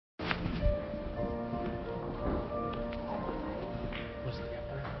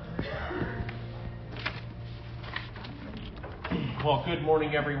Well, good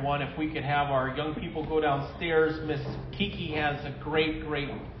morning, everyone. If we could have our young people go downstairs. Miss Kiki has a great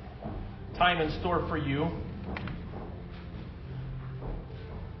time in store for you.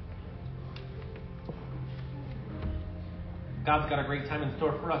 God's got a great time in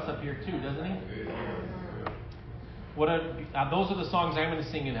store for us up here too, doesn't He? Those are the songs I'm going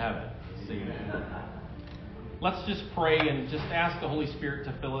to sing in heaven. Let's just pray and just ask the Holy Spirit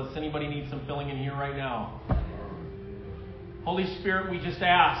to fill us. Anybody need some filling in here right now? Holy Spirit, we just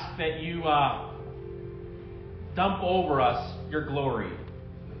ask that you dump over us your glory.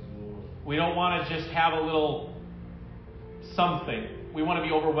 We don't want to just have a little something. We want to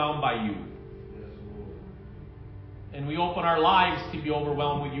be overwhelmed by you. And we open our lives to be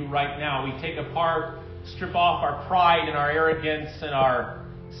overwhelmed with you right now. We take apart, strip off our pride and our arrogance and our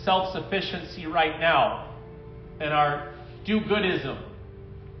self-sufficiency right now and our do-goodism.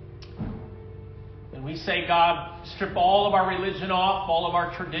 And we say, God, strip all of our religion off, all of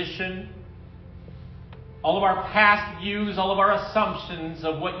our tradition, all of our past views, all of our assumptions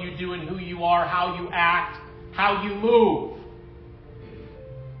of what you do and who you are, how you act, how you move.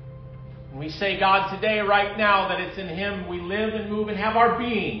 And we say, God, today, right now, that it's in Him we live and move and have our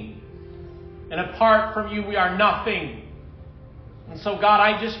being. And apart from you, we are nothing. And so, God,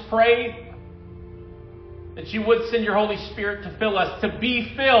 I just pray that you would send your Holy Spirit to fill us, to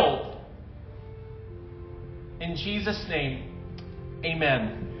be filled. In Jesus' name,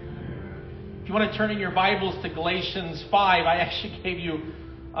 amen. If you want to turn in your Bibles to Galatians 5, I actually gave you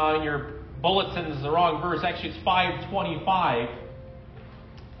in your bulletins the wrong verse. Actually, it's 5:25.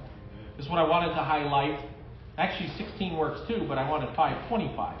 This is what I wanted to highlight. Actually, 16 works too, but I wanted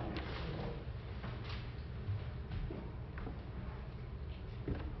 5:25.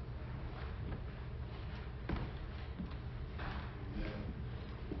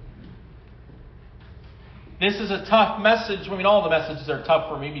 This is a tough message. I mean, all the messages are tough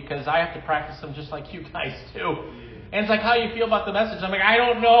for me because I have to practice them just like you guys do. And it's like, how do you feel about the message? I'm like, I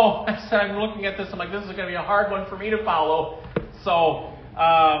don't know. I said, I'm looking at this. I'm like, this is going to be a hard one for me to follow. So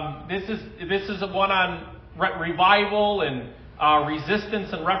this is one on revival and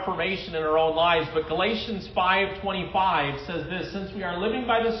resistance and reformation in our own lives. But Galatians 5:25 says this: since we are living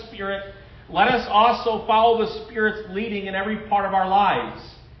by the Spirit, let us also follow the Spirit's leading in every part of our lives.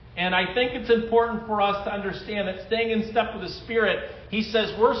 And I think it's important for us to understand that staying in step with the Spirit, he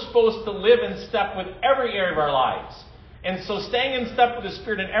says we're supposed to live in step with every area of our lives. And so staying in step with the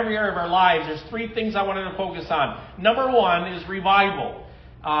Spirit in every area of our lives, there's three things I wanted to focus on. Number one is revival.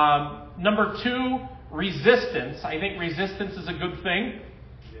 Number two, resistance. I think resistance is a good thing.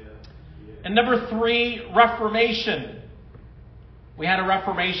 And number three, reformation. We had a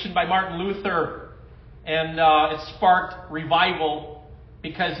reformation by Martin Luther, and it sparked revival.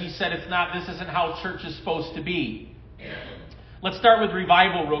 Because he said this isn't how church is supposed to be. Let's start with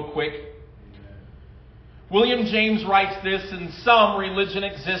revival real quick. William James writes this: in some, religion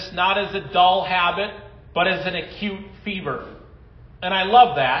exists not as a dull habit, but as an acute fever. And I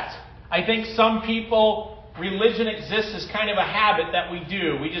love that. I think some people, religion exists as kind of a habit that we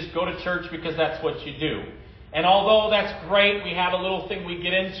do. We just go to church because that's what you do. And although that's great, we have a little thing we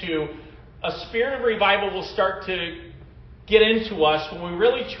get into, a spirit of revival will start to get into us when we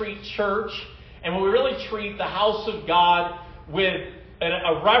really treat church and when we really treat the house of God with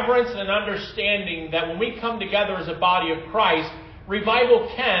a reverence and an understanding that when we come together as a body of Christ,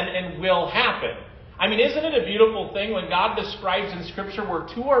 revival can and will happen. I mean, isn't it a beautiful thing when God describes in Scripture where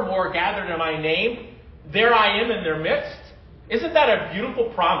two or more gathered in my name, there I am in their midst? Isn't that a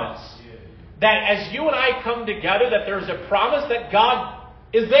beautiful promise? That as you and I come together, that there's a promise that God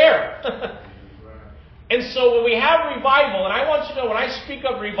is there. And so when we have revival, and I want you to know when I speak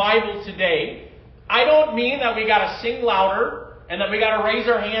of revival today, I don't mean that we got to sing louder and that we got to raise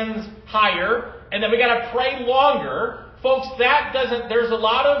our hands higher and that we got to pray longer. Folks, there's a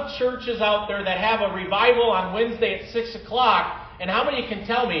lot of churches out there that have a revival on Wednesday at 6 o'clock, and how many can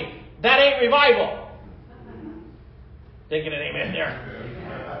tell me that ain't revival? Thinking an amen there.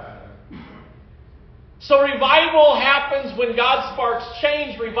 So revival happens when God sparks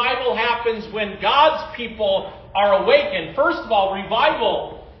change. Revival happens when God's people are awakened. First of all,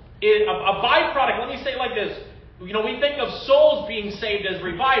 revival is a byproduct. Let me say it like this. You know, we think of souls being saved as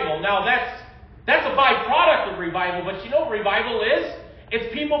revival. Now, that's a byproduct of revival. But you know what revival is?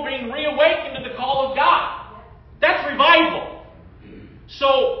 It's people being reawakened to the call of God. That's revival.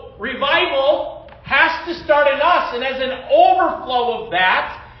 So revival has to start in us. And as an overflow of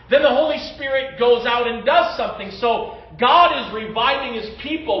that, then the Holy Spirit goes out and does something. So God is reviving His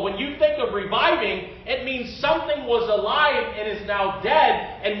people. When you think of reviving, it means something was alive and is now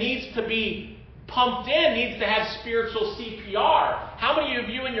dead and needs to be pumped in needs to have spiritual CPR. How many of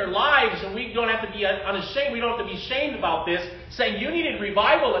you in your lives, and we don't have to be unashamed, we don't have to be ashamed about this, saying you needed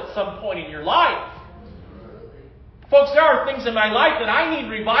revival at some point in your life? Folks, there are things in my life that I need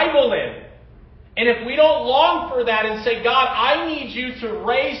revival in. And if we don't long for that and say, God, I need you to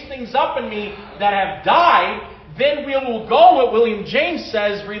raise things up in me that have died, then we will go what William James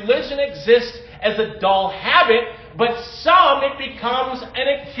says, religion exists as a dull habit, but some it becomes an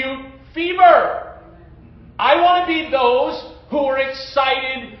acute fever. I want to be those who are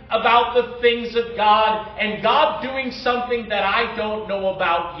excited about the things of God and God doing something that I don't know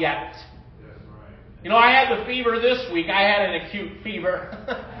about yet. You know, I had the fever this week. I had an acute fever.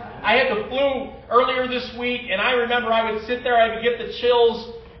 I had the flu earlier this week, and I remember I would sit there, I would get the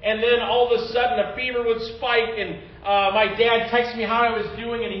chills, and then all of a sudden a fever would spike, and my dad texted me how I was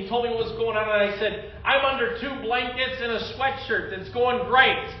doing, and he told me what was going on, and I said, I'm under 2 blankets and a sweatshirt. It's going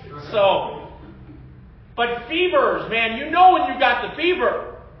great. So, but fevers, man, you know when you got the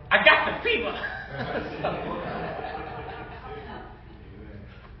fever. I got the fever.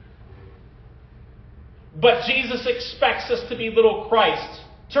 But Jesus expects us to be little Christ.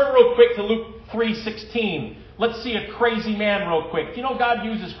 Turn real quick to Luke 3:16. Let's see a crazy man real quick. You know God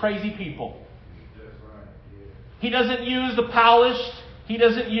uses crazy people. He doesn't use the polished. He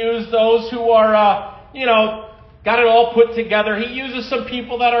doesn't use those who are, got it all put together. He uses some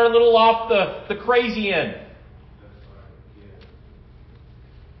people that are a little off the crazy end.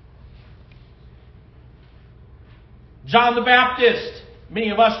 John the Baptist. Many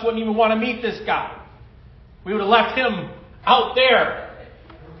of us wouldn't even want to meet this guy. We would have left him out there.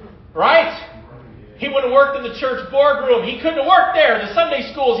 Right? He would have worked in the church boardroom. He couldn't have worked there. The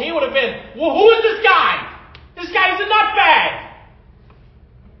Sunday schools, he would have been, well, who is this guy? This guy's a nutbag.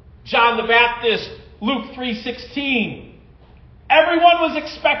 John the Baptist, Luke 3:16. Everyone was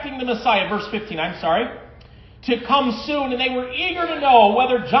expecting the Messiah, verse 15, to come soon, and they were eager to know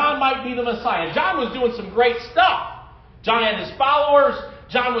whether John might be the Messiah. John was doing some great stuff. John had his followers.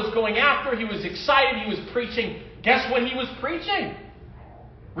 John was going after. He was excited. He was preaching. Guess what he was preaching?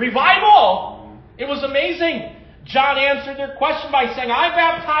 Revival. It was amazing. John answered their question by saying, I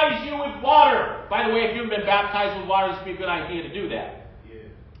baptize you with water. By the way, if you've been baptized with water, this would be a good idea to do that. Yeah.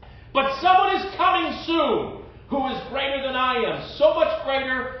 But someone is coming soon who is greater than I am, so much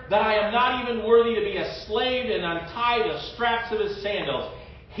greater that I am not even worthy to be a slave and untie the straps of his sandals.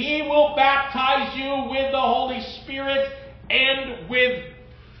 He will baptize you with the Holy Spirit and with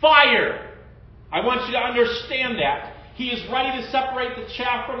fire. I want you to understand that. He is ready to separate the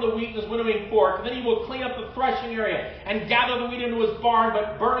chaff from the wheat in his winnowing fork. And then he will clean up the threshing area and gather the wheat into his barn,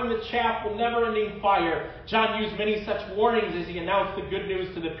 but burning the chaff with never-ending fire. John used many such warnings as he announced the good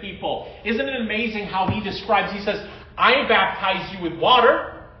news to the people. Isn't it amazing how he describes? He says, I baptize you with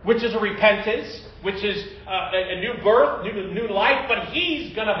water, which is a repentance, which is a new birth, new life, but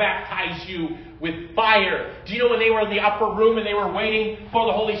he's going to baptize you with fire. Do you know when they were in the upper room and they were waiting for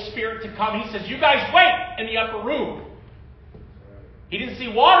the Holy Spirit to come? He says, you guys wait in the upper room. He didn't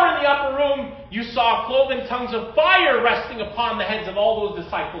see water in the upper room. You saw cloven tongues of fire resting upon the heads of all those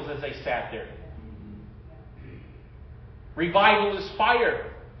disciples as they sat there. Revival is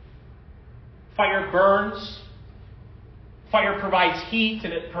fire. Fire burns. Fire provides heat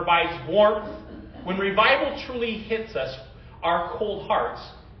and it provides warmth. When revival truly hits us, our cold hearts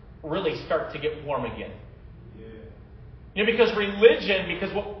really start to get warm again. Yeah. Because religion,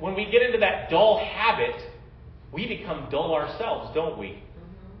 when we get into that dull habit, we become dull ourselves, don't we?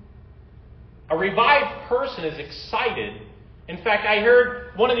 Mm-hmm. A revived person is excited. In fact, I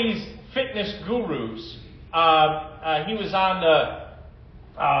heard one of these fitness gurus. He was on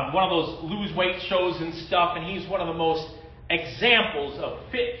one of those lose weight shows and stuff, and he's one of the most examples of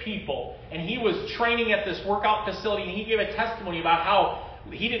fit people. And he was training at this workout facility, and he gave a testimony about how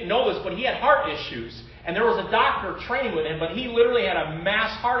he didn't know this, but he had heart issues. And there was a doctor training with him, but he literally had a mass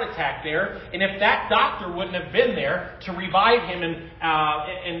heart attack there. And if that doctor wouldn't have been there to revive him and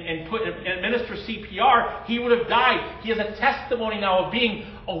administer CPR, he would have died. He has a testimony now of being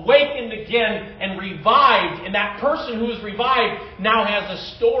awakened again and revived. And that person who is revived now has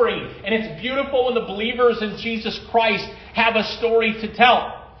a story. And it's beautiful when the believers in Jesus Christ have a story to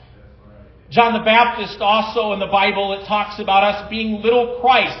tell. John the Baptist also in the Bible, it talks about us being little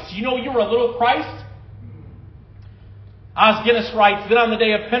Christs. You know you were a little Christ? Os Guinness writes, then on the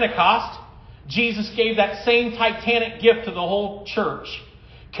day of Pentecost, Jesus gave that same titanic gift to the whole church,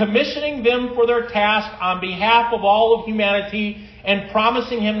 commissioning them for their task on behalf of all of humanity and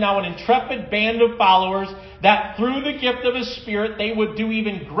promising him now an intrepid band of followers that through the gift of his Spirit they would do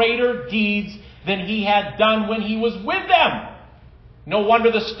even greater deeds than he had done when he was with them. No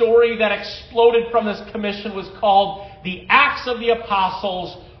wonder the story that exploded from this commission was called the Acts of the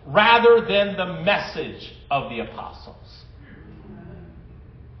Apostles rather than the message of the apostles.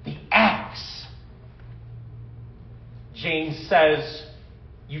 The Acts. James says,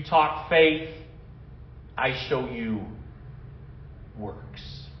 you talk faith, I show you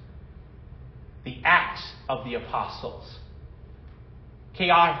works. The Acts of the Apostles.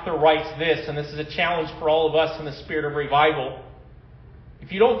 K. Arthur writes this, and this is a challenge for all of us in the spirit of revival.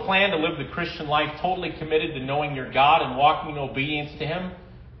 If you don't plan to live the Christian life totally committed to knowing your God and walking in obedience to Him,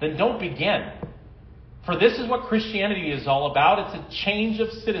 then don't begin. For this is what Christianity is all about. It's a change of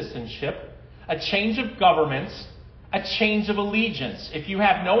citizenship, a change of governments, a change of allegiance. If you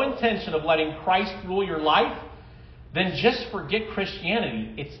have no intention of letting Christ rule your life, then just forget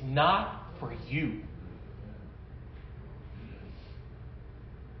Christianity. It's not for you.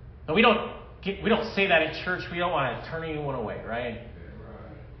 Now, we don't say that in church. We don't want to turn anyone away, right?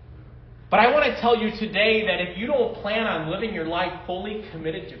 But I want to tell you today that if you don't plan on living your life fully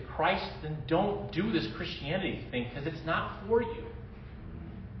committed to Christ, then don't do this Christianity thing because it's not for you.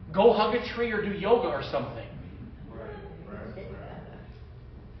 Go hug a tree or do yoga or something.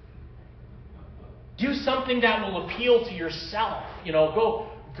 Do something that will appeal to yourself.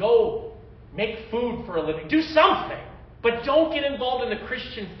 Go make food for a living. Do something. But don't get involved in the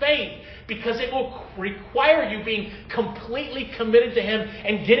Christian faith because it will require you being completely committed to Him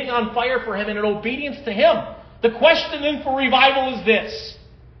and getting on fire for Him and in obedience to Him. The question then for revival is this.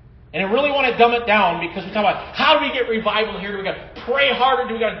 And I really want to dumb it down because we talk about how do we get revival here? Do we got to pray harder?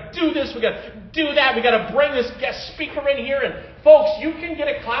 Do we got to do this? We got to do that? We got to bring this guest speaker in here. And folks, you can get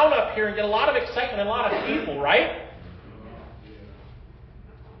a clown up here and get a lot of excitement and a lot of people, right?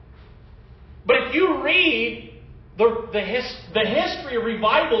 But if you read the history of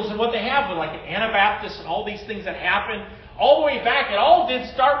revivals and what they have with like Anabaptists and all these things that happened, all the way back, it all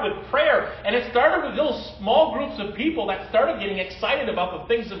did start with prayer. And it started with little small groups of people that started getting excited about the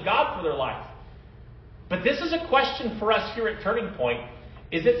things of God for their life. But this is a question for us here at Turning Point.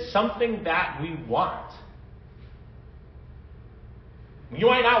 Is it something that we want? You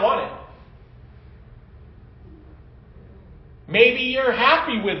might not want it. Maybe you're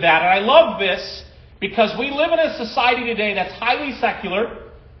happy with that. And I love this because we live in a society today that's highly secular,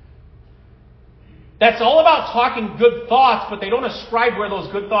 that's all about talking good thoughts, but they don't ascribe where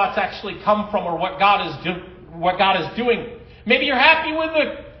those good thoughts actually come from or what God is doing. Maybe you're happy with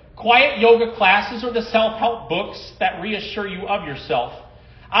the quiet yoga classes or the self-help books that reassure you of yourself.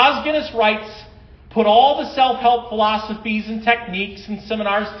 Os Guinness writes, put all the self-help philosophies and techniques and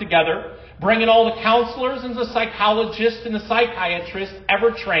seminars together, bring in all the counselors and the psychologists and the psychiatrists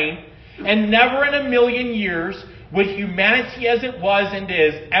ever trained, and never in a million years would humanity as it was and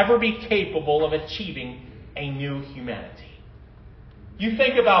is ever be capable of achieving a new humanity. You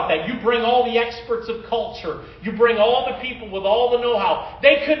think about that. You bring all the experts of culture. You bring all the people with all the know-how.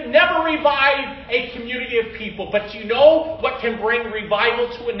 They could never revive a community of people. But you know what can bring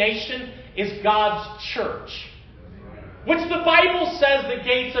revival to a nation is God's church. Which the Bible says the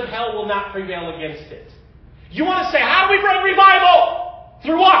gates of hell will not prevail against it. You want to say, how do we bring revival?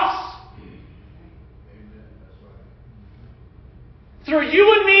 Through us. Through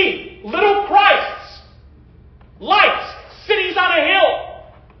you and me, little Christs, lights, cities on a hill.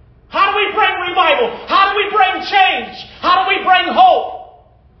 How do we bring revival? How do we bring change? How do we bring hope?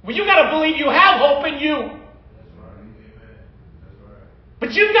 Well, you've got to believe you have hope in you.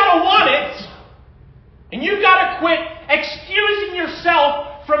 But you've got to want it. And you've got to quit excusing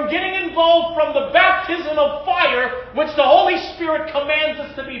yourself from getting involved from the baptism of fire, which the Holy Spirit commands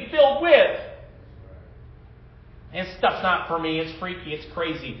us to be filled with. And stuff's not for me. It's freaky. It's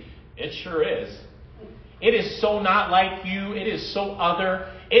crazy. It sure is. It is so not like you. It is so other.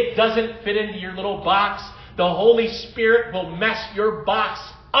 It doesn't fit into your little box. The Holy Spirit will mess your box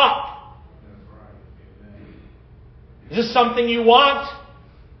up. Is this something you want?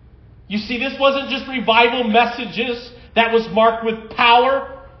 You see, this wasn't just revival messages that was marked with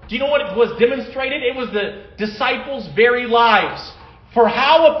power. Do you know what was demonstrated? It was the disciples' very lives. For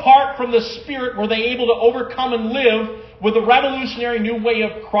how apart from the Spirit were they able to overcome and live with the revolutionary new way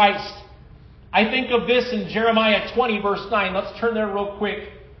of Christ? I think of this in Jeremiah 20, verse 9. Let's turn there real quick.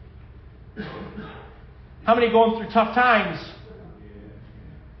 How many going through tough times?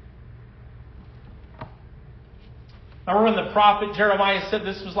 I remember when the prophet Jeremiah said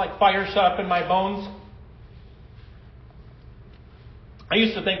this was like fire shut up in my bones. I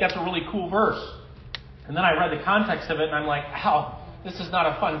used to think that's a really cool verse. And then I read the context of it and I'm like, ow. This is not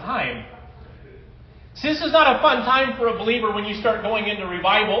a fun time. See, this is not a fun time for a believer when you start going into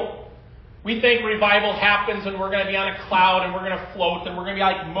revival. We think revival happens and we're going to be on a cloud and we're going to float and we're going to be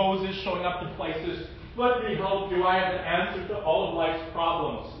like Moses showing up to places. Let me help you. I have the answer to all of life's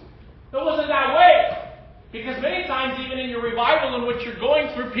problems. It wasn't that way. Because many times, even in your revival and what you're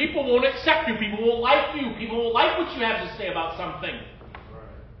going through, people won't accept you. People won't like you. People won't like what you have to say about something.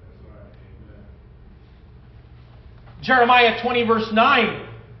 Jeremiah 20, verse 9.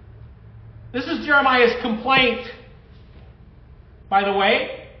 This is Jeremiah's complaint. By the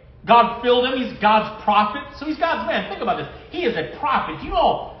way, God filled him. He's God's prophet. So he's God's man. Think about this. He is a prophet. Do you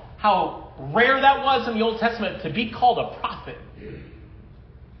know how rare that was in the Old Testament to be called a prophet?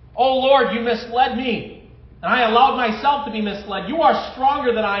 Oh Lord, you misled me. And I allowed myself to be misled. You are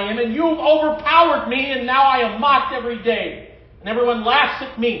stronger than I am, and you've overpowered me, and now I am mocked every day. And everyone laughs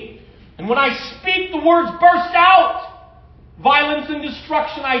at me. And when I speak, the words burst out. Violence and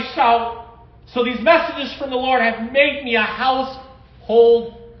destruction I shout. So these messages from the Lord have made me a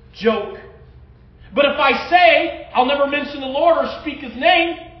household joke. But if I say, I'll never mention the Lord or speak His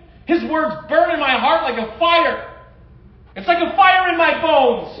name, His words burn in my heart like a fire. It's like a fire in my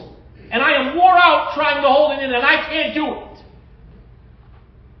bones. And I am wore out trying to hold it in, and I can't do it.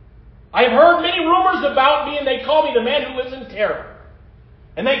 I have heard many rumors about me, and they call me the man who lives in terror.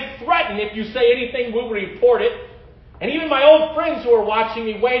 And they threaten, if you say anything, we'll report it. And even my old friends who are watching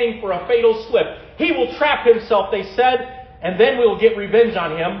me waiting for a fatal slip. He will trap himself, they said, and then we will get revenge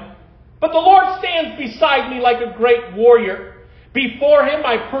on him. But the Lord stands beside me like a great warrior. Before Him,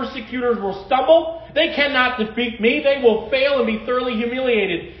 my persecutors will stumble. They cannot defeat me. They will fail and be thoroughly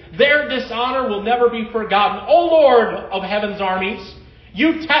humiliated. Their dishonor will never be forgotten. O Lord of heaven's armies,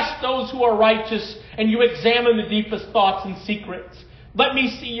 You test those who are righteous, and You examine the deepest thoughts and secrets. Let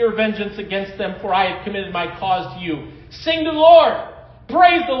me see Your vengeance against them, for I have committed my cause to You. Sing to the Lord.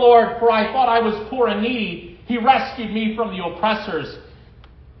 Praise the Lord, for I thought I was poor and needy. He rescued me from the oppressors.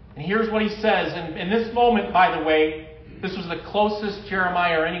 And here's what he says. And in this moment, by the way, this was the closest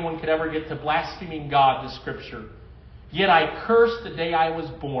Jeremiah or anyone could ever get to blaspheming God, the Scripture. Yet I curse the day I was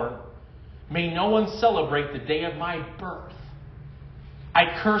born. May no one celebrate the day of my birth.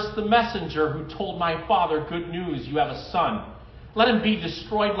 I curse the messenger who told my father, good news, you have a son. Let him be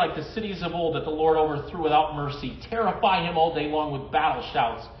destroyed like the cities of old that the Lord overthrew without mercy. Terrify him all day long with battle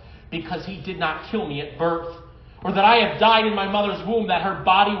shouts, because he did not kill me at birth. Or that I have died in my mother's womb, that her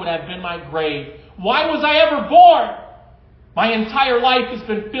body would have been my grave. Why was I ever born? My entire life has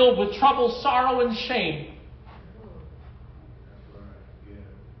been filled with trouble, sorrow, and shame.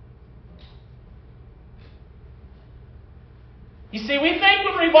 You see, we think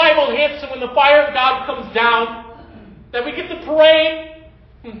when revival hits and when the fire of God comes down, that we get the parade,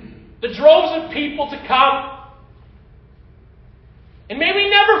 the droves of people to come. And may we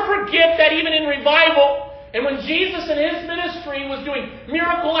never forget that even in revival, and when Jesus in His ministry was doing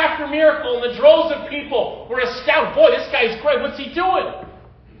miracle after miracle, and the droves of people were astounded, boy, this guy's great, what's he doing?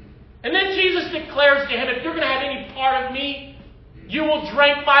 And then Jesus declares to him, if you're going to have any part of me, you will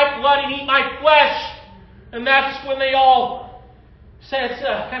drink my blood and eat my flesh. And that's when they all say, it's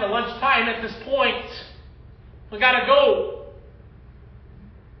kind of lunchtime at this point. We got to go.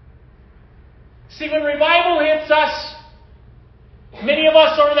 See, when revival hits us, many of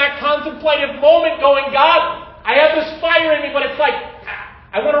us are in that contemplative moment going, God, I have this fire in me, but it's like,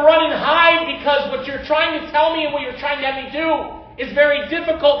 I want to run and hide because what you're trying to tell me and what you're trying to have me do is very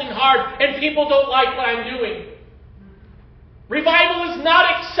difficult and hard, and people don't like what I'm doing. Revival is not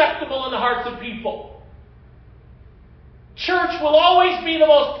acceptable in the hearts of people. Church will always be the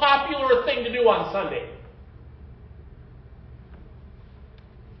most popular thing to do on Sunday.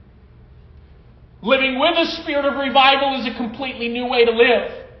 Living with a spirit of revival is a completely new way to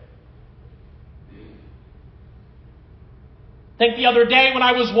live. I think the other day when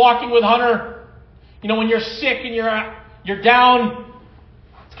I was walking with Hunter, when you're sick and you're down,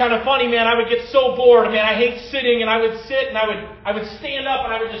 it's kind of funny, man. I would get so bored. Man, I hate sitting, and I would sit and I would stand up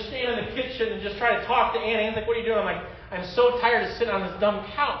and I would just stand in the kitchen and just try to talk to Annie. Annie's like, what are you doing? I'm like, I'm so tired of sitting on this dumb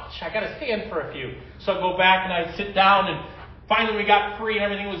couch. I got to stand for a few. So I'd go back and I'd sit down, and finally we got free and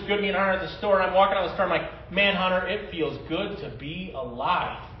everything was good. Me and Hunter at the store. And I'm walking out of the store. I'm like, man, Hunter, it feels good to be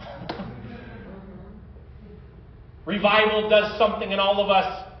alive. Revival does something in all of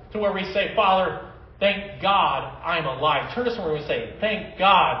us to where we say, Father, thank God I'm alive. Turn to someone and say, thank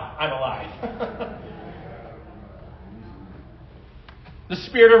God I'm alive. The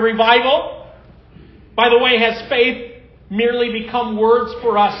spirit of revival, by the way, has faith merely become words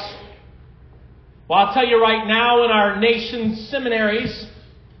for us? Well, I'll tell you right now, in our nation's seminaries,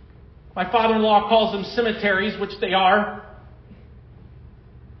 my father-in-law calls them cemeteries, which they are.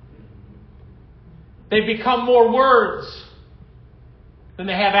 They've become more words than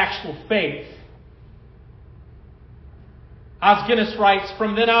they have actual faith. Os Guinness writes,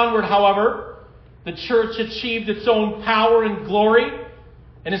 from then onward, however, the church achieved its own power and glory,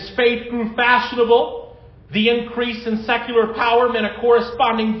 and as faith grew fashionable, the increase in secular power meant a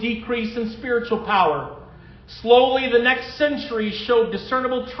corresponding decrease in spiritual power. Slowly, the next century showed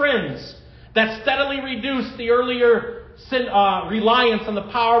discernible trends that steadily reduced the earlier reliance on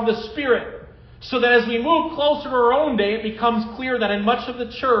the power of the Spirit, so that as we move closer to our own day, it becomes clear that in much of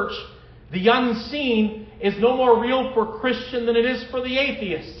the church, the unseen is no more real for Christian than it is for the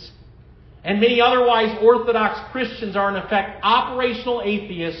atheists. And many otherwise orthodox Christians are in effect operational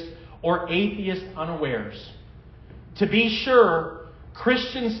atheists or atheist unawares. To be sure,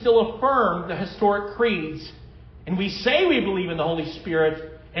 Christians still affirm the historic creeds, and we say we believe in the Holy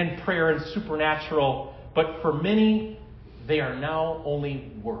Spirit and prayer and supernatural, but for many, they are now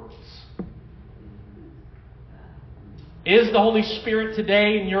only words. Is the Holy Spirit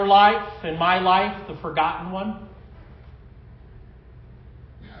today in your life, in my life, the forgotten one?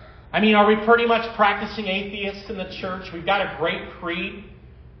 I mean, are we pretty much practicing atheists in the church? We've got a great creed,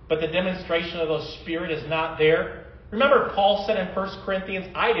 but the demonstration of the Spirit is not there. Remember, Paul said in 1 Corinthians,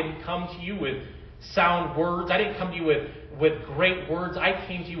 I didn't come to you with sound words. I didn't come to you with great words. I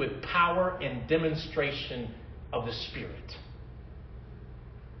came to you with power and demonstration of the Spirit.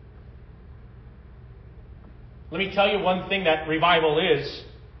 Let me tell you one thing that revival is.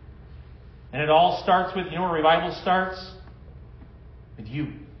 And it all starts with, you know where revival starts? With you.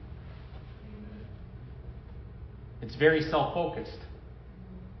 It's very self-focused.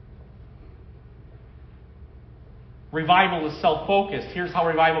 Revival is self-focused. Here's how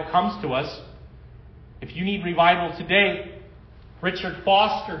revival comes to us. If you need revival today, Richard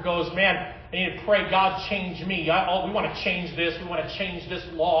Foster goes, man, I need to pray, God, change me. We want to change this. We want to change this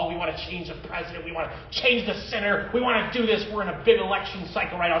law. We want to change the president. We want to change the sinner. We want to do this. We're in a big election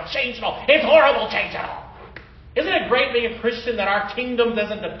cycle right now. Change it all. It's horrible. Change it all. Isn't it great being a Christian that our kingdom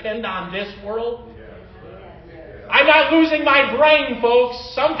doesn't depend on this world? I'm not losing my brain, folks.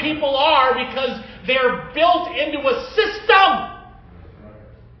 Some people are because they're built into a system.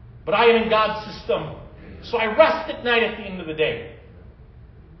 But I am in God's system. So I rest at night at the end of the day.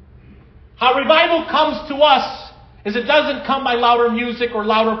 How revival comes to us is it doesn't come by louder music or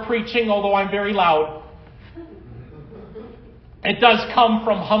louder preaching, although I'm very loud. It does come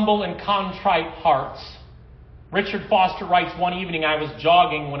from humble and contrite hearts. Richard Foster writes, one evening I was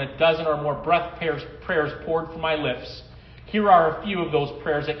jogging when a dozen or more breath prayers poured from my lips. Here are a few of those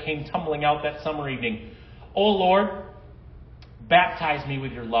prayers that came tumbling out that summer evening. O Lord, baptize me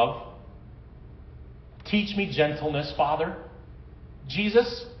with your love. Teach me gentleness, Father.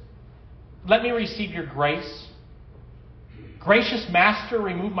 Jesus, let me receive your grace. Gracious Master,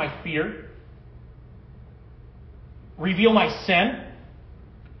 remove my fear. Reveal my sin.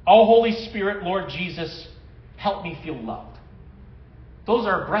 O Holy Spirit, Lord Jesus, help me feel loved. Those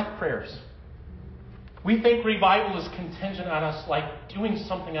are breath prayers. We think revival is contingent on us like doing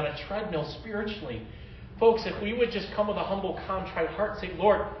something on a treadmill spiritually. Folks, if we would just come with a humble, contrite heart and say,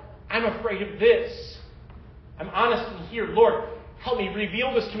 Lord, I'm afraid of this. I'm honest in here. Lord, help me,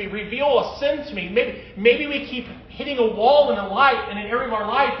 reveal this to me. Reveal a sin to me. Maybe we keep hitting a wall in an area of our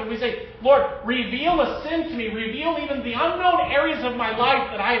life, and we say, Lord, reveal a sin to me. Reveal even the unknown areas of my life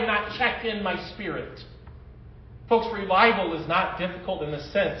that I have not checked in my spirit. Folks, revival is not difficult in the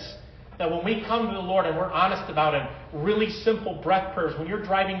sense that when we come to the Lord and we're honest about Him, really simple breath prayers, when you're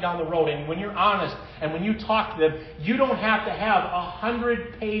driving down the road and when you're honest and when you talk to them, you don't have to have a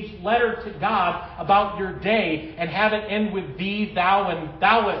 100-page letter to God about your day and have it end with thee, thou, and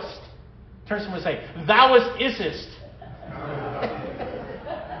thouest. Turn to someone and say, thouest isest.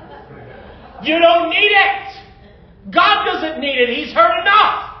 You don't need it. God doesn't need it. He's heard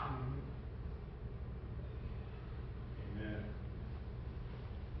enough.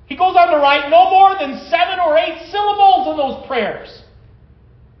 He goes on to write no more than 7 or 8 syllables in those prayers.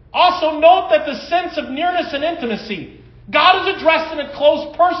 Also note that the sense of nearness and intimacy, God is addressed in a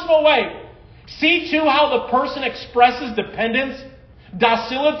close, personal way. See, too, how the person expresses dependence,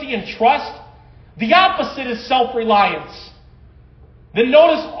 docility, and trust. The opposite is self-reliance. Then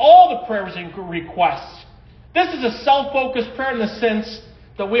notice all the prayers and requests. This is a self-focused prayer in the sense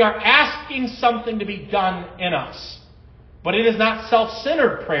that we are asking something to be done in us. But it is not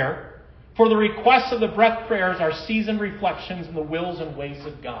self-centered prayer, for the requests of the breath prayers are seasoned reflections in the wills and ways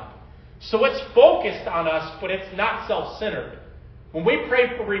of God. So it's focused on us, but it's not self-centered. When we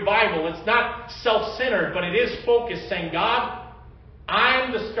pray for revival, it's not self-centered, but it is focused, saying, God,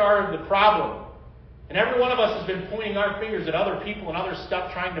 I'm the start of the problem. And every one of us has been pointing our fingers at other people and other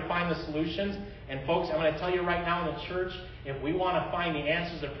stuff trying to find the solutions. And folks, I'm going to tell you right now in the church, if we want to find the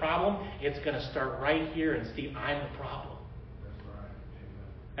answers to the problem, it's going to start right here. And Steve, I'm the problem. That's right.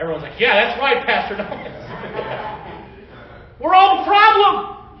 Everyone's like, yeah, that's right, Pastor Dawkins. We're all the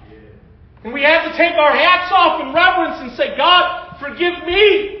problem. And we have to take our hats off in reverence and say, God, forgive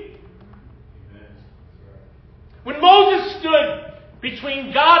me. When Moses stood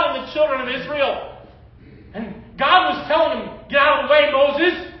between God and the children of Israel, and God was telling him, get out of the way,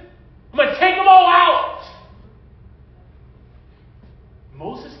 Moses. I'm going to take them all out.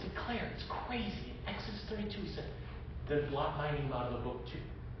 Moses declared, it's crazy. In Exodus 32, he said, then blot my name out of the book too.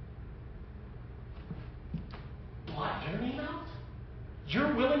 Blot your name out?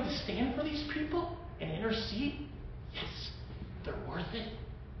 You're willing to stand for these people and intercede? Yes, they're worth it.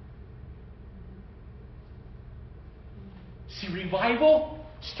 See, revival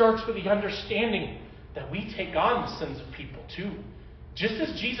starts with the understanding that we take on the sins of people too. Just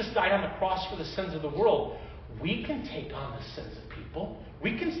as Jesus died on the cross for the sins of the world, we can take on the sins of people.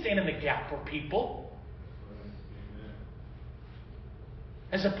 We can stand in the gap for people.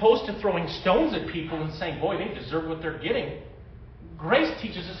 As opposed to throwing stones at people and saying, boy, they deserve what they're getting. Grace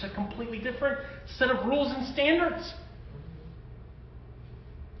teaches us a completely different set of rules and standards.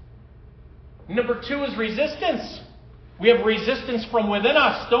 Number 2 is resistance. We have resistance from within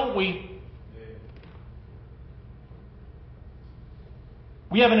us, don't we?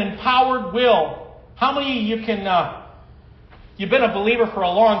 We have an empowered will. How many of you can, you've been a believer for a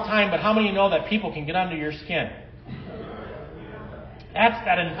long time, but how many of you know that people can get under your skin? That's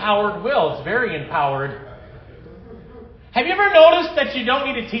that empowered will. It's very empowered. Have you ever noticed that you don't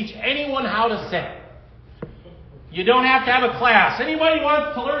need to teach anyone how to sin? You don't have to have a class. Anybody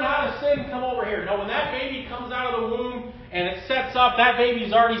wants to learn how to sin, come over here. No, when that baby comes out of the womb and it sets up, that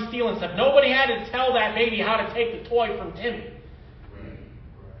baby's already stealing stuff. Nobody had to tell that baby how to take the toy from Timmy.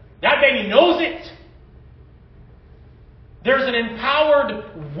 That baby knows it. There's an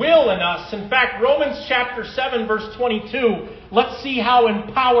empowered will in us. In fact, Romans chapter 7, verse 22, let's see how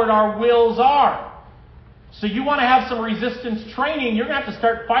empowered our wills are. So you want to have some resistance training, you're going to have to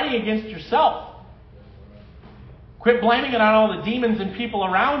start fighting against yourself. Quit blaming it on all the demons and people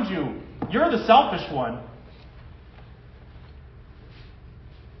around you. You're the selfish one.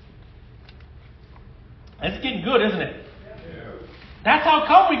 It's getting good, isn't it? That's how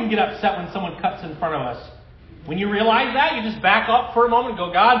come we can get upset when someone cuts in front of us. When you realize that, you just back up for a moment and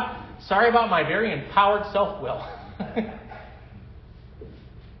go, God, sorry about my very empowered self-will.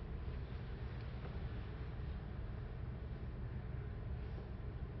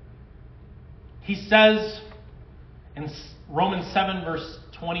 He says in Romans 7, verse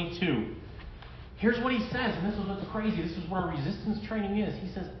 22, here's what he says, and this is what's crazy. This is where resistance training is.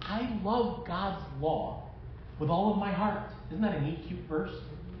 He says, I love God's law with all of my heart. Isn't that a neat, cute verse?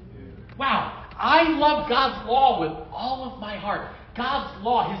 Wow. I love God's law with all of my heart. God's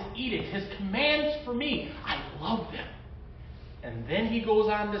law, His edicts, His commands for me, I love them. And then he goes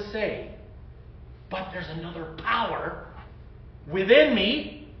on to say, but there's another power within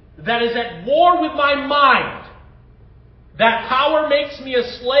me that is at war with my mind. That power makes me a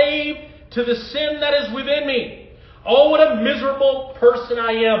slave to the sin that is within me. Oh, what a miserable person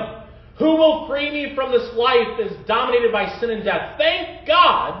I am. Who will free me from this life that is dominated by sin and death? Thank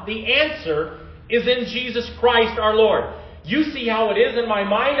God the answer is in Jesus Christ our Lord. You see how it is in my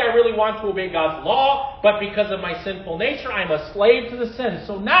mind. I really want to obey God's law, but because of my sinful nature, I'm a slave to the sin.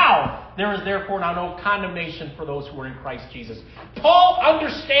 So now, there is therefore now no condemnation for those who are in Christ Jesus. Paul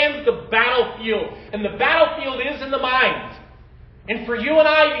understands the battlefield, and the battlefield is in the mind. And for you and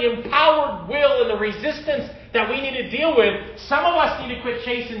I, the empowered will and the resistance that we need to deal with, some of us need to quit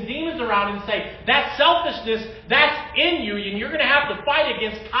chasing demons around and say, that selfishness, that's in you, and you're going to have to fight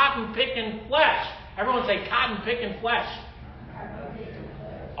against cotton-picking flesh. Everyone say cotton-picking flesh.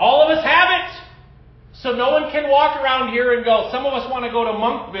 All of us have it. So no one can walk around here and go, some of us want to go to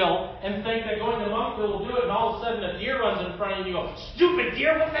Monkville and think that going to Monkville will do it, and all of a sudden a deer runs in front of you and you go, stupid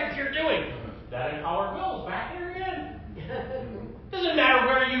deer, what's that deer doing? That empowered will is back there again. Doesn't matter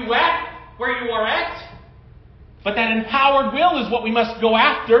where you are at. But that empowered will is what we must go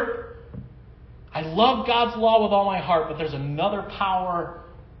after. I love God's law with all my heart, but there's another power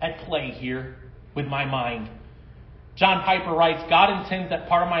at play here with my mind. John Piper writes, God intends that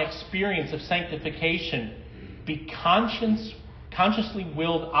part of my experience of sanctification be consciously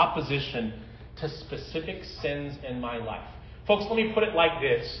willed opposition to specific sins in my life. Folks, let me put it like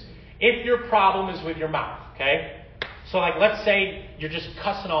this. If your problem is with your mouth, okay? So let's say you're just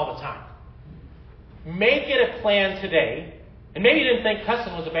cussing all the time. Make it a plan today And maybe you didn't think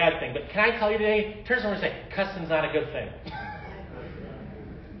cussing was a bad thing, but can I tell you today, turn to someone and say, cussing's not a good thing.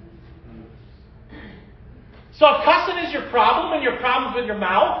 So if cussing is your problem and your problem's with your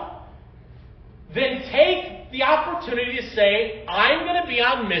mouth, then take the opportunity to say, I'm going to be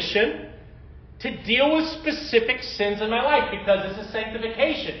on mission to deal with specific sins in my life because this is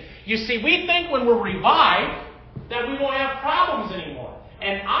sanctification. You see, we think when we're revived that we won't have problems anymore.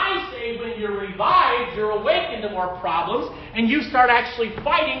 And I say when you're revived, you're awakened to more problems, and you start actually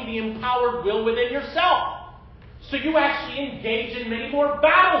fighting the empowered will within yourself. So you actually engage in many more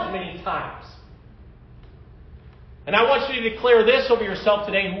battles many times. And I want you to declare this over yourself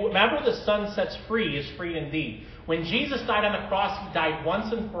today. Whoever the Son sets free is free indeed. When Jesus died on the cross, He died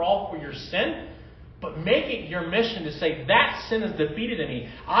once and for all for your sin. But make it your mission to say, that sin is defeated in me.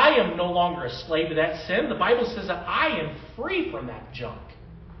 I am no longer a slave to that sin. The Bible says that I am free from that junk.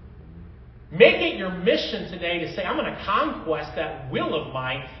 Make it your mission today to say, I'm going to conquest that will of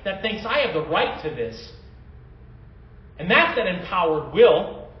mine that thinks I have the right to this. And that's that empowered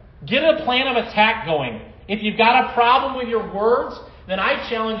will. Get a plan of attack going. If you've got a problem with your words, then I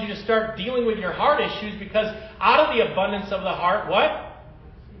challenge you to start dealing with your heart issues, because out of the abundance of the heart, what?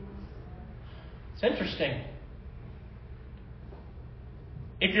 It's interesting.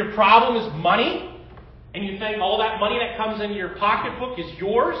 If your problem is money, and you think all that money that comes into your pocketbook is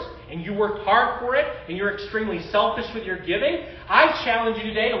yours, and you worked hard for it, and you're extremely selfish with your giving, I challenge you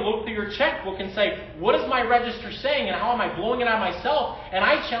today to look through your checkbook and say, what is my register saying, and how am I blowing it on myself? And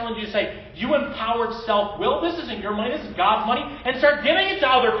I challenge you to say, you empowered self-will, this isn't your money, this is God's money, and start giving it to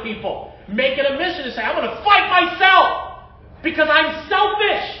other people. Make it a mission to say, I'm going to fight myself, because I'm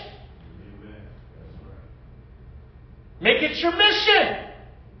selfish. Make it your mission.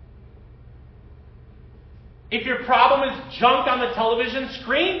 If your problem is junk on the television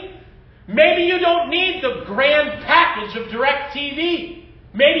screen, maybe you don't need the grand package of DirecTV.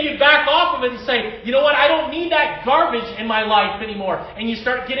 Maybe you back off of it and say, you know what, I don't need that garbage in my life anymore. And you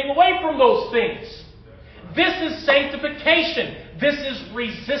start getting away from those things. This is sanctification. This is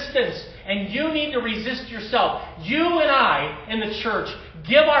resistance. And you need to resist yourself. You and I in the church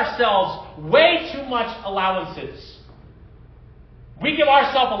give ourselves way too much allowances. We give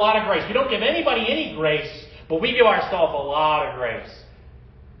ourselves a lot of grace. We don't give anybody any grace, but we give ourselves a lot of grace.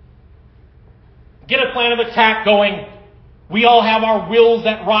 Get a plan of attack going. We all have our wills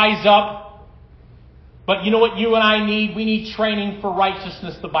that rise up. But you know what you and I need? We need training for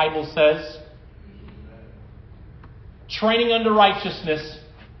righteousness, the Bible says. Training unto righteousness.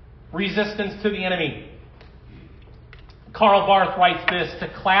 Resistance to the enemy. Karl Barth writes this: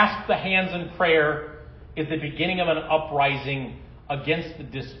 to clasp the hands in prayer is the beginning of an uprising against the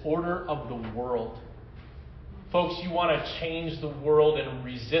disorder of the world. Folks, you want to change the world and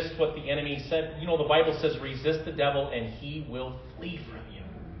resist what the enemy said. You know, the Bible says resist the devil and he will flee from you.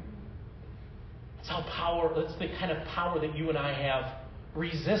 That's the kind of power that you and I have.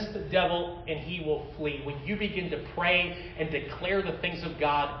 Resist the devil and he will flee. When you begin to pray and declare the things of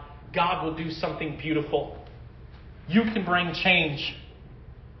God, God will do something beautiful. You can bring change.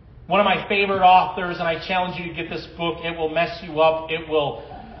 One of my favorite authors, and I challenge you to get this book. It will mess you up. It'll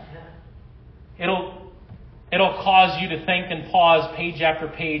cause you to think and pause page after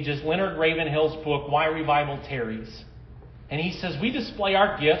page. Is Leonard Ravenhill's book, Why Revival Tarries. And he says, we display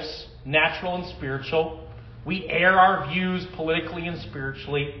our gifts, natural and spiritual. We air our views politically and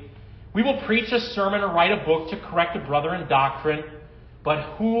spiritually. We will preach a sermon or write a book to correct a brother in doctrine.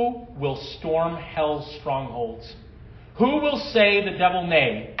 But who will storm hell's strongholds? Who will say the devil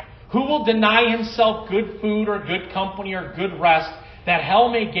nay? Who will deny himself good food or good company or good rest, that hell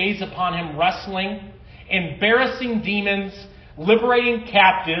may gaze upon him wrestling, embarrassing demons, liberating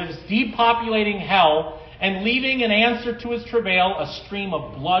captives, depopulating hell, and leaving in answer to his travail a stream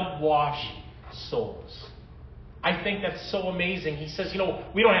of blood-washed souls? I think that's so amazing. He says,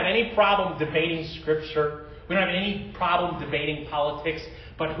 we don't have any problem debating Scripture. We don't have any problem debating politics.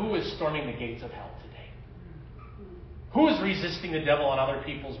 But who is storming the gates of hell today? Who is resisting the devil on other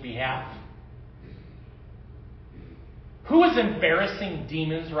people's behalf? Who is embarrassing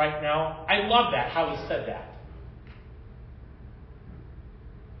demons right now? I love that, how he said that.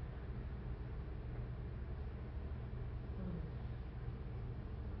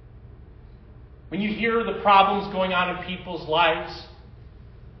 When you hear the problems going on in people's lives,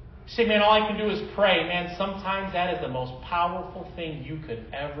 you say, man, all I can do is pray. Man, sometimes that is the most powerful thing you could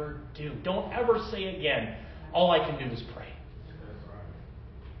ever do. Don't ever say again, all I can do is pray.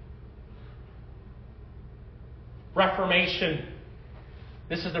 Reformation.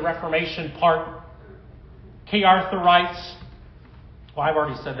 This is the Reformation part. K. Arthur writes, I've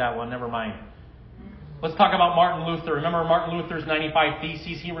already said that one, never mind. Let's talk about Martin Luther. Remember Martin Luther's 95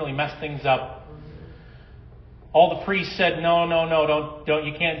 Theses? He really messed things up. All the priests said, no, don't,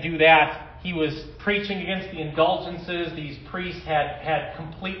 you can't do that. He was preaching against the indulgences. These priests had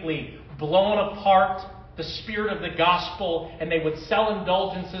completely blown apart the spirit of the gospel, and they would sell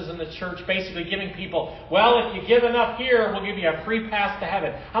indulgences in the church, basically giving people, well, if you give enough here, we'll give you a free pass to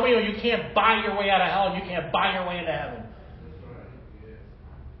heaven. How many of you can't buy your way out of hell and you can't buy your way into heaven?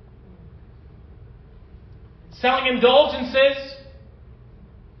 Selling indulgences.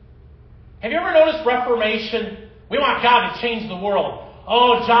 Have you ever noticed Reformation? We want God to change the world.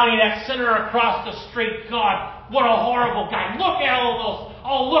 Oh, Johnny, that sinner across the street, God, what a horrible guy. Look at all those.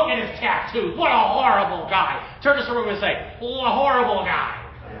 Oh, look at his tattoos. What a horrible guy. Turn to someone and say, what a horrible guy.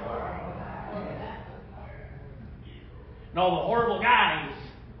 No, the horrible guys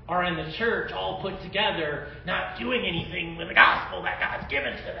are in the church all put together, not doing anything with the gospel that God's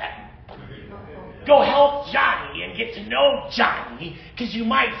given to them. Go help Johnny and get to know Johnny, because you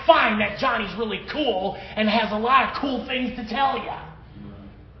might find that Johnny's really cool and has a lot of cool things to tell you.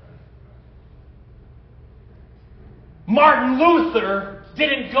 Martin Luther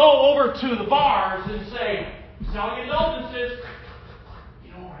didn't go over to the bars and say, selling indulgences.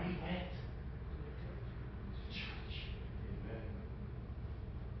 You know where he went? Church.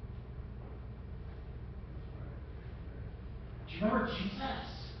 Do you remember Jesus?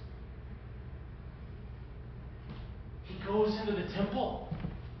 He goes into the temple.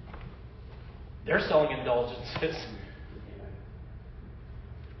 They're selling indulgences.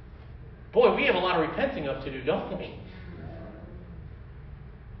 Boy, we have a lot of repenting up to do, don't we?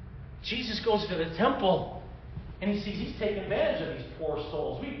 Jesus goes to the temple and he sees he's taking advantage of these poor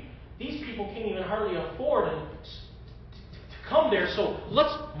souls. These people can't even hardly afford to come there, so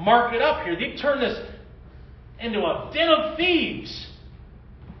let's mark it up here. They turn this into a den of thieves.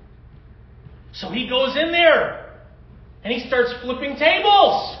 So he goes in there and he starts flipping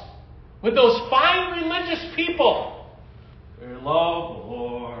tables with those fine religious people. They love the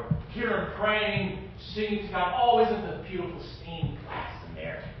Lord. Hear him praying, singing to God. Oh, isn't the beautiful stained glass in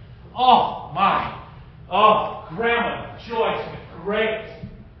there? Oh, my. Oh, Grandma Joyce, great.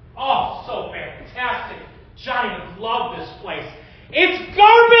 Oh, so fantastic. Johnny would love this place. It's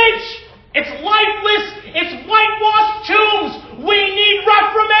garbage. It's lifeless. It's whitewashed tombs. We need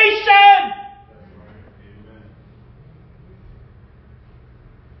reformation.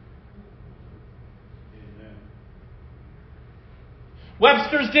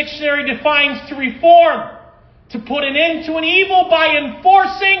 Webster's dictionary defines to reform, to put an end to an evil by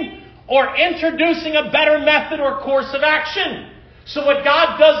enforcing or introducing a better method or course of action. So what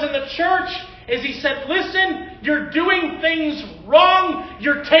God does in the church is He said, listen, you're doing things wrong.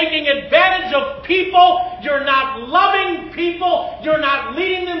 You're taking advantage of people. You're not loving people. You're not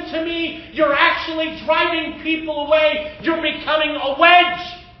leading them to me. You're actually driving people away. You're becoming a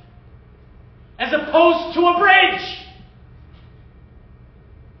wedge as opposed to a bridge.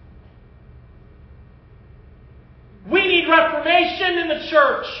 We need reformation in the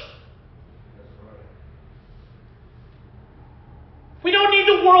church. We don't need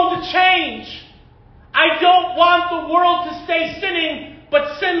the world to change. I don't want the world to stay sinning,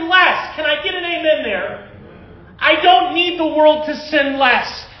 but sin less. Can I get an amen there? I don't need the world to sin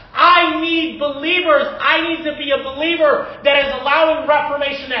less. I need believers. I need to be a believer that is allowing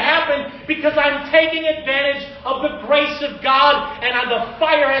reformation to happen because I'm taking advantage of the grace of God and the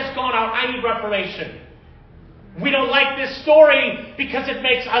fire has gone out. I need reformation. We don't like this story because it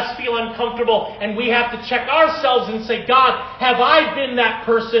makes us feel uncomfortable, and we have to check ourselves and say, God, have I been that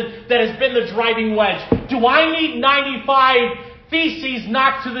person that has been the driving wedge? Do I need 95 theses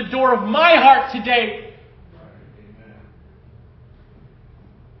knocked to the door of my heart today?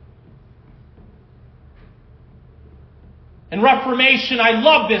 In Reformation, I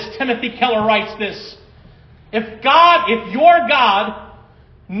love this. Timothy Keller writes this. If your God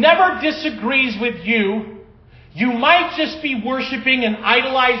never disagrees with you, you might just be worshiping an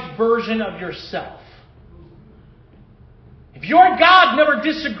idolized version of yourself. If your God never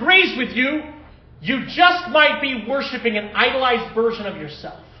disagrees with you, you just might be worshiping an idolized version of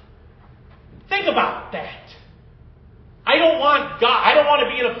yourself. Think about that. I don't want to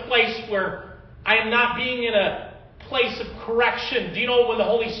be in a place where I am not being in a place of correction. Do you know when the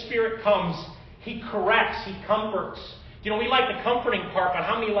Holy Spirit comes, He corrects, He comforts. You know, we like the comforting part, but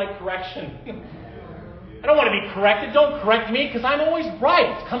how many like correction? I don't want to be corrected. Don't correct me because I'm always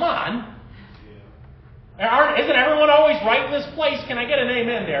right. Come on. Isn't everyone always right in this place? Can I get an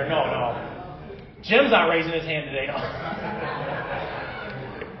amen there? No. Jim's not raising his hand today. No.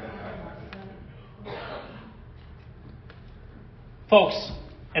 Folks,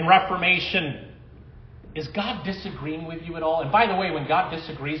 in Reformation, Is God disagreeing with you at all? And by the way, when God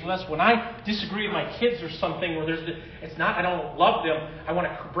disagrees with us, when I disagree with my kids or something, where it's not I don't love them, I want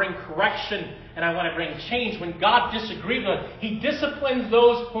to bring correction and I want to bring change. When God disagrees with us, He disciplines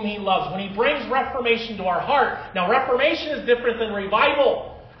those whom He loves. When He brings reformation to our heart. Now, reformation is different than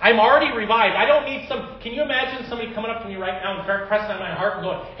revival. I'm already revived. I don't need some... Can you imagine somebody coming up to me right now and start pressing on my heart and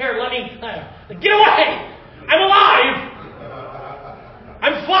going, "Here, let me... Get away! I'm alive!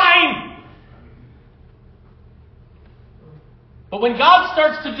 I'm fine!" But when God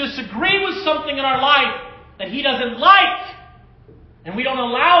starts to disagree with something in our life that He doesn't like, and we don't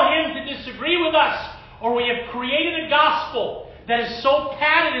allow Him to disagree with us, or we have created a gospel that is so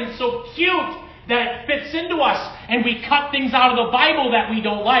padded and so cute that it fits into us, and we cut things out of the Bible that we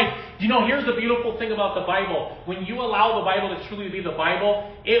don't like. You know, here's the beautiful thing about the Bible. When you allow the Bible to truly be the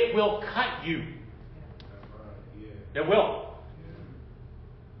Bible, it will cut you. It will.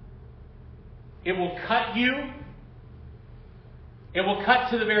 It will cut you. It will cut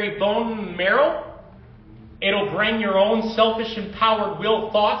to the very bone and marrow. It'll bring your own selfish, empowered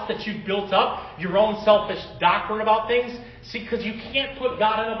will thoughts that you've built up, your own selfish doctrine about things. See, because you can't put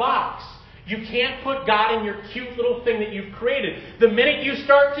God in a box. You can't put God in your cute little thing that you've created. The minute you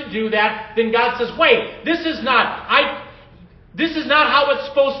start to do that, then God says, "Wait, this is not how it's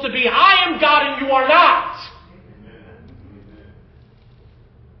supposed to be. I am God and you are not."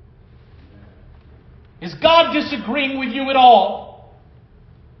 Is God disagreeing with you at all?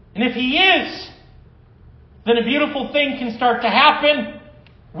 And if He is, then a beautiful thing can start to happen.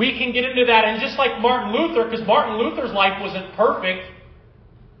 We can get into that. And just like Martin Luther, because Martin Luther's life wasn't perfect.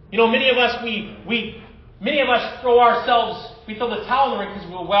 You know, many of us throw the towel in the ring because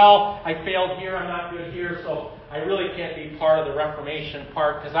I failed here, I'm not good here, so I really can't be part of the Reformation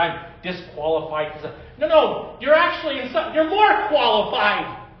part because I'm disqualified. No, you're actually you're more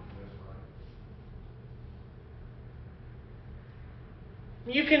qualified.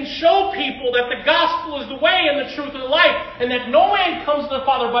 You can show people that the gospel is the way and the truth and the life, and that no man comes to the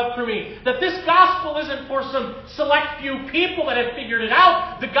Father but through me. That this gospel isn't for some select few people that have figured it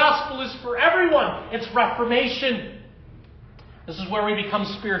out. The gospel is for everyone. It's reformation. This is where we become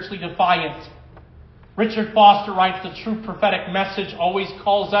spiritually defiant. Richard Foster writes, "The true prophetic message always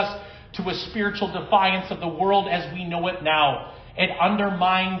calls us to a spiritual defiance of the world as we know it now. It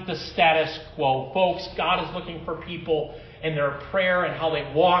undermines the status quo." Folks, God is looking for people in their prayer and how they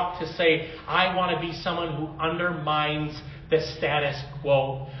walk to say, "I want to be someone who undermines the status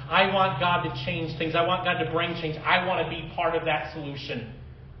quo. I want God to change things. I want God to bring change. I want to be part of that solution."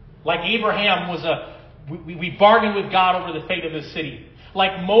 Like Abraham we bargain with God over the fate of the city.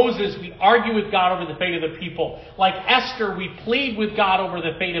 Like Moses, we argue with God over the fate of the people. Like Esther, we plead with God over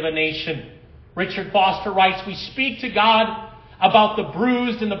the fate of a nation. Richard Foster writes, "We speak to God about the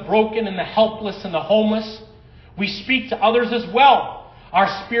bruised and the broken and the helpless and the homeless. We speak to others as well. Our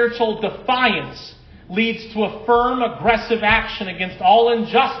spiritual defiance leads to a firm, aggressive action against all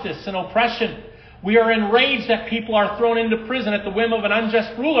injustice and oppression. We are enraged that people are thrown into prison at the whim of an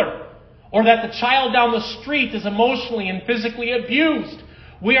unjust ruler, or that the child down the street is emotionally and physically abused.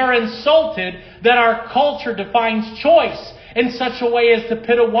 We are insulted that our culture defines choice in such a way as to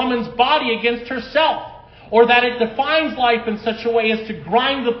pit a woman's body against herself, or that it defines life in such a way as to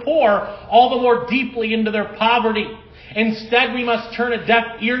grind the poor all the more deeply into their poverty. Instead, we must turn a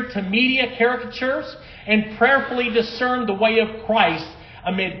deaf ear to media caricatures and prayerfully discern the way of Christ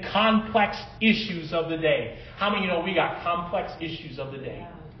amid complex issues of the day." How many know we got complex issues of the day?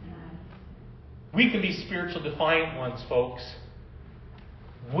 We can be spiritual defiant ones, folks.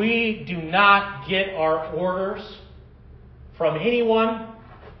 We do not get our orders from anyone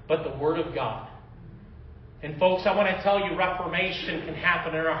but the Word of God. And folks, I want to tell you, reformation can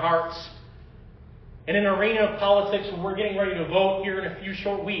happen in our hearts. In an arena of politics, when we're getting ready to vote here in a few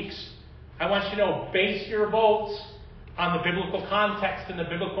short weeks, I want you to know, base your votes on the biblical context and the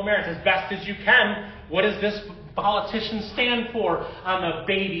biblical merits as best as you can. What does this politician stand for on the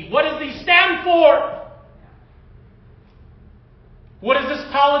baby? What does he stand for? What does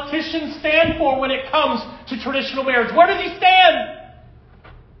this politician stand for when it comes to traditional marriage? Where does he stand?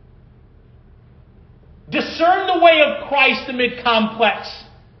 Discern the way of Christ amid complex.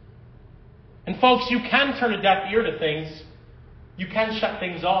 And folks, you can turn a deaf ear to things. You can shut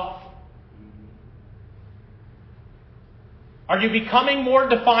things off. Are you becoming more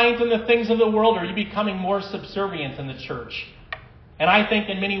defiant in the things of the world, or are you becoming more subservient in the church? And I think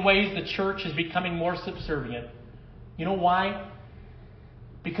in many ways the church is becoming more subservient. You know why?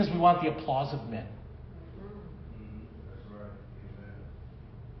 Because we want the applause of men.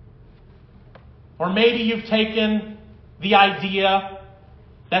 Or maybe you've taken the idea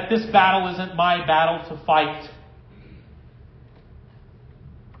that this battle isn't my battle to fight.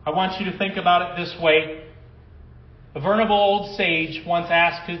 I want you to think about it this way. A venerable old sage once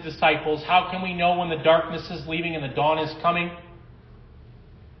asked his disciples, how can we know when the darkness is leaving and the dawn is coming?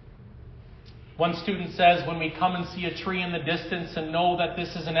 One student says, when we come and see a tree in the distance and know that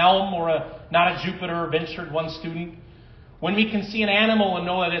this is an elm or not a Jupiter, ventured one student. When we can see an animal and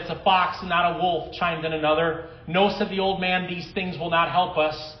know that it's a fox and not a wolf, chimed in another. No, said the old man, these things will not help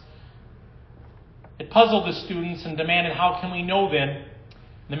us. It puzzled the students and demanded, how can we know then?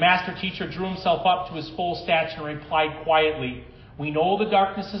 The master teacher drew himself up to his full stature and replied quietly, we know the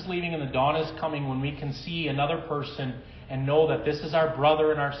darkness is leaving and the dawn is coming when we can see another person and know that this is our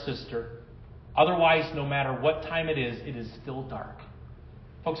brother and our sister. Otherwise, no matter what time it is still dark.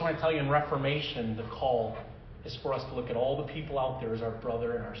 Folks, I want to tell you, in Reformation, the call is for us to look at all the people out there as our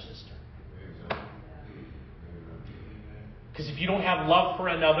brother and our sister. Because if you don't have love for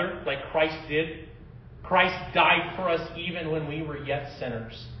another like Christ did, Christ died for us even when we were yet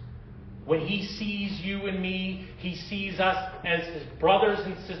sinners. When He sees you and me, He sees us as His brothers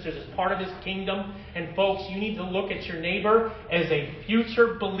and sisters, as part of His kingdom. And folks, you need to look at your neighbor as a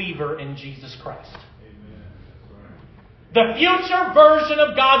future believer in Jesus Christ. The future version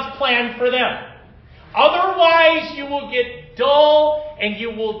of God's plan for them. Otherwise, you will get dull and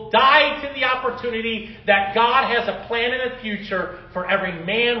you will die to the opportunity that God has a plan in the future for every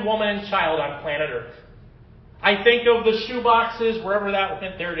man, woman, and child on planet Earth. I think of the shoe boxes, wherever that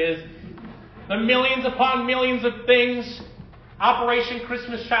went, there it is. The millions upon millions of things. Operation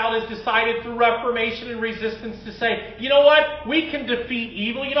Christmas Child has decided through Reformation and resistance to say, you know what? We can defeat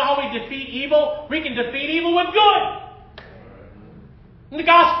evil. You know how we defeat evil? We can defeat evil with good. And the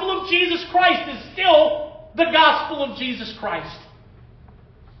gospel of Jesus Christ is still the gospel of Jesus Christ.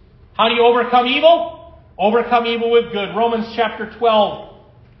 How do you overcome evil? Overcome evil with good. Romans chapter 12,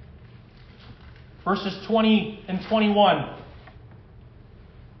 verses 20 and 21.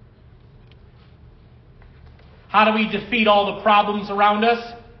 How do we defeat all the problems around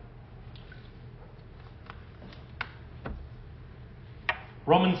us?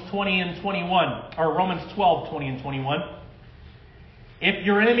 Romans 20 and 21, or Romans 12, 20 and 21. If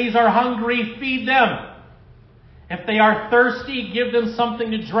your enemies are hungry, feed them. If they are thirsty, give them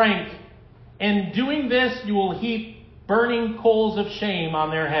something to drink. In doing this, you will heap burning coals of shame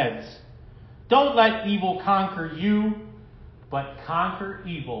on their heads. Don't let evil conquer you, but conquer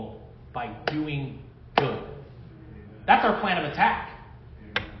evil by doing good. That's our plan of attack.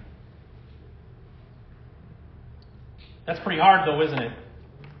 That's pretty hard though, isn't it?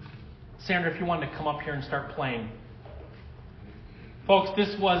 Sandra, if you wanted to come up here and start playing. Folks, this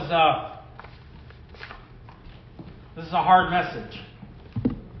is a hard message.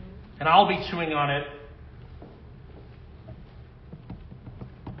 And I'll be chewing on it.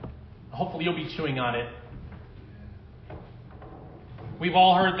 Hopefully you'll be chewing on it. We've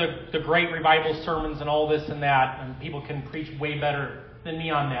all heard the great revival sermons and all this and that, and people can preach way better than me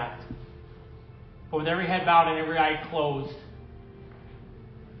on that. But with every head bowed and every eye closed,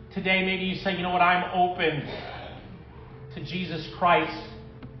 today maybe you say, you know what, I'm open to Jesus Christ.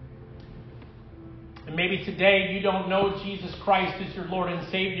 And maybe today you don't know Jesus Christ as your Lord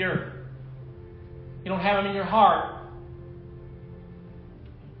and Savior. You don't have Him in your heart.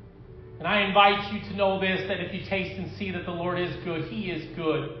 And I invite you to know this, that if you taste and see that the Lord is good, He is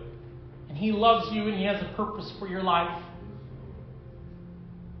good. And He loves you and He has a purpose for your life.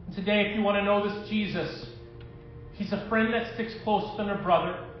 And today, if you want to know this Jesus, He's a friend that sticks closer than a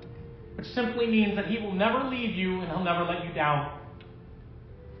brother, which simply means that He will never leave you and He'll never let you down.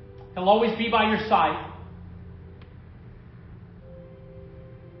 He'll always be by your side.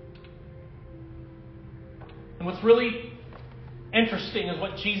 And what's really interesting is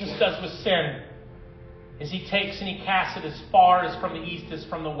what Jesus does with sin is He takes and He casts it as far as from the east as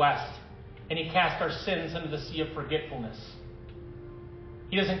from the west. And He casts our sins into the sea of forgetfulness.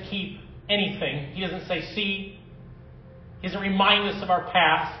 He doesn't keep anything. He doesn't say, see. He doesn't remind us of our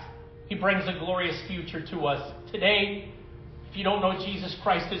past. He brings a glorious future to us. Today, if you don't know Jesus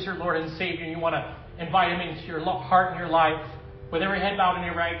Christ as your Lord and Savior, and you want to invite Him into your heart and your life, with every head bowed and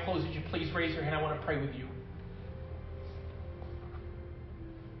every eye closed, would you please raise your hand? I want to pray with you.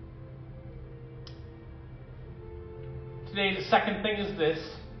 Today, the second thing is this.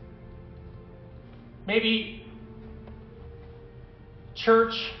 Maybe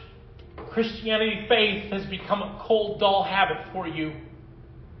church, Christianity, faith has become a cold, dull habit for you.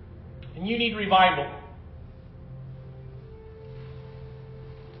 And you need revival.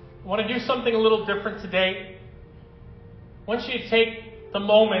 I want to do something a little different today. I want you to take the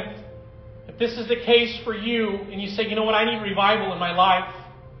moment, if this is the case for you, and you say, you know what, I need revival in my life.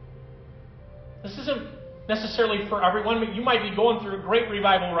 This isn't necessarily for everyone, but you might be going through a great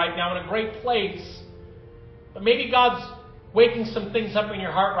revival right now in a great place. But maybe God's waking some things up in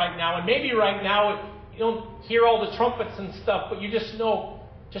your heart right now. And maybe right now you don't hear all the trumpets and stuff, but you just know,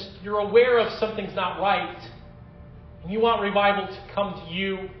 you're aware of something's not right. And you want revival to come to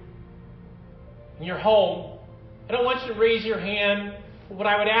you in your home. I don't want you to raise your hand. What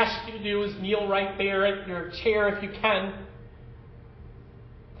I would ask you to do is kneel right there at your chair if you can.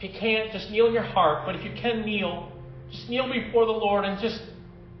 If you can't, just kneel in your heart. But if you can kneel, just kneel before the Lord and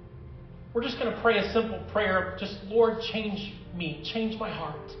we're just going to pray a simple prayer. Just, Lord, change me. Change my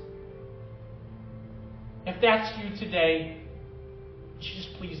heart. If that's you today, would you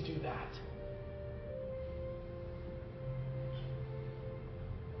just please do that?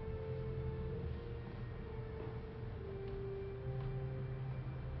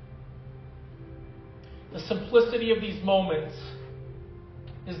 The simplicity of these moments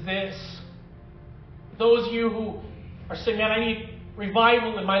is this. Those of you who are saying, man, I need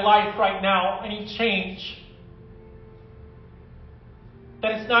revival in my life right now. I need change.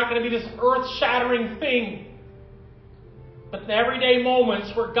 That it's not going to be this earth-shattering thing. But the everyday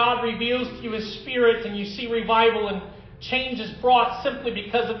moments where God reveals to you His Spirit and you see revival and change is brought simply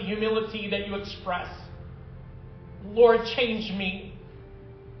because of the humility that you express. Lord, change me.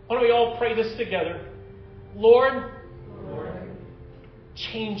 Why don't we all pray this together? Lord,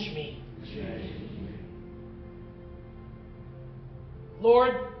 change me.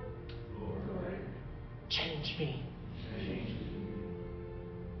 Lord, change me.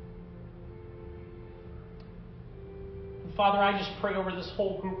 And Father, I just pray over this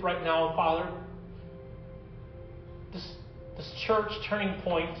whole group right now, Father. This church turning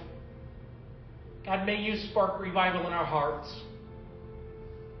point. God, may you spark revival in our hearts.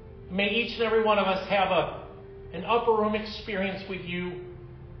 May each and every one of us have an upper room experience with you.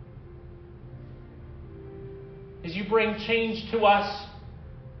 As you bring change to us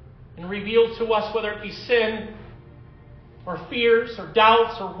and reveal to us whether it be sin or fears or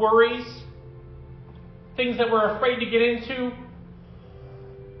doubts or worries, things that we're afraid to get into,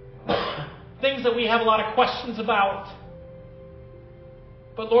 things that we have a lot of questions about.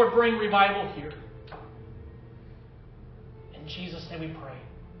 But Lord, bring revival here. In Jesus' name we pray.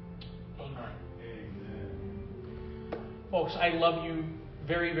 Amen. Folks, I love you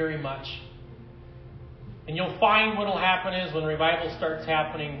very, very much. And you'll find what will happen is when revival starts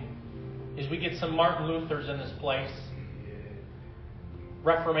happening is we get some Martin Luthers in this place.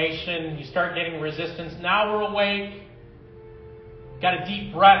 Reformation, you start getting resistance. Now we're awake. Got a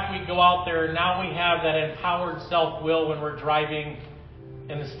deep breath. We go out there. Now we have that empowered self-will when we're driving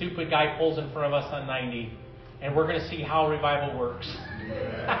and the stupid guy pulls in front of us on 90. And we're going to see how revival works.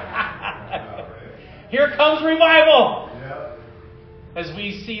 Here comes revival. As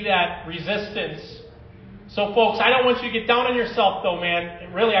we see that resistance. So folks, I don't want you to get down on yourself though,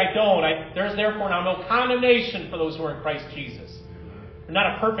 man. Really, I don't. There's therefore now no condemnation for those who are in Christ Jesus. You're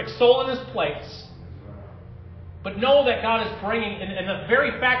not a perfect soul in this place. But know that God is bringing, and the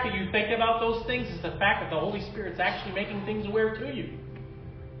very fact that you think about those things is the fact that the Holy Spirit's actually making things aware to you.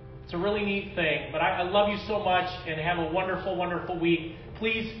 It's a really neat thing. But I love you so much, and have a wonderful, wonderful week.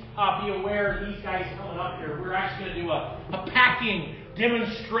 Please be aware of these guys coming up here. We're actually going to do a packing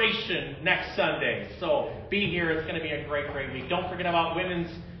demonstration next Sunday. So be here. It's going to be a great, great week. Don't forget about women's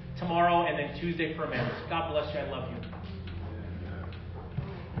tomorrow and then Tuesday for men's. God bless you. I love you.